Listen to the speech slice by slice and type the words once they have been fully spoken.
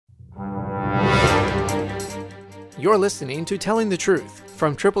You're listening to Telling the Truth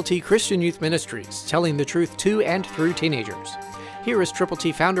from Triple T Christian Youth Ministries, telling the truth to and through teenagers. Here is Triple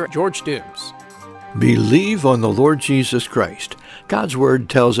T founder George Dooms. Believe on the Lord Jesus Christ. God's Word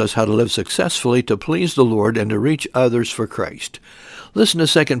tells us how to live successfully to please the Lord and to reach others for Christ. Listen to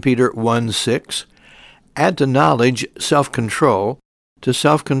 2 Peter 1:6. Add to knowledge self-control, to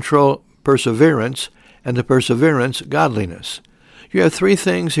self-control perseverance, and to perseverance godliness. You have three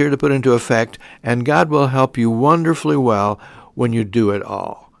things here to put into effect, and God will help you wonderfully well when you do it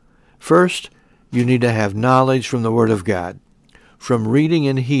all. First, you need to have knowledge from the Word of God, from reading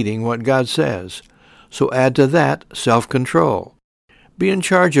and heeding what God says. So add to that self-control. Be in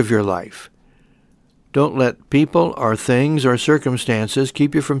charge of your life. Don't let people or things or circumstances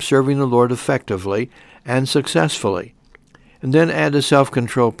keep you from serving the Lord effectively and successfully. And then add to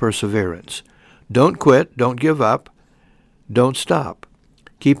self-control perseverance. Don't quit, don't give up, don't stop.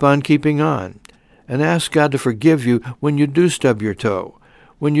 Keep on keeping on. And ask God to forgive you when you do stub your toe,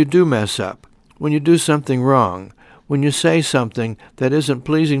 when you do mess up, when you do something wrong, when you say something that isn't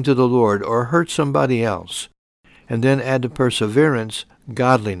pleasing to the Lord or hurts somebody else. And then add to perseverance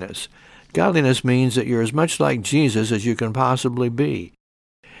godliness. Godliness means that you're as much like Jesus as you can possibly be.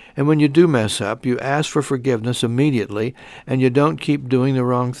 And when you do mess up, you ask for forgiveness immediately, and you don't keep doing the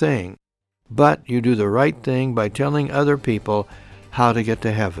wrong thing. But you do the right thing by telling other people how to get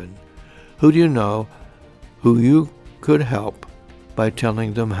to heaven. Who do you know who you could help by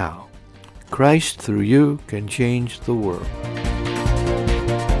telling them how? Christ, through you, can change the world.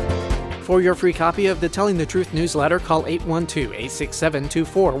 For your free copy of the Telling the Truth newsletter, call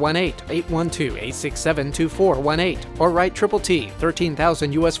 812-867-2418, 812-867-2418, or write Triple T,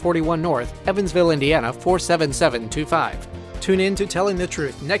 13,000 U.S. 41 North, Evansville, Indiana, 47725. Tune in to Telling the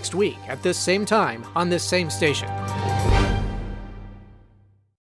Truth next week at this same time on this same station.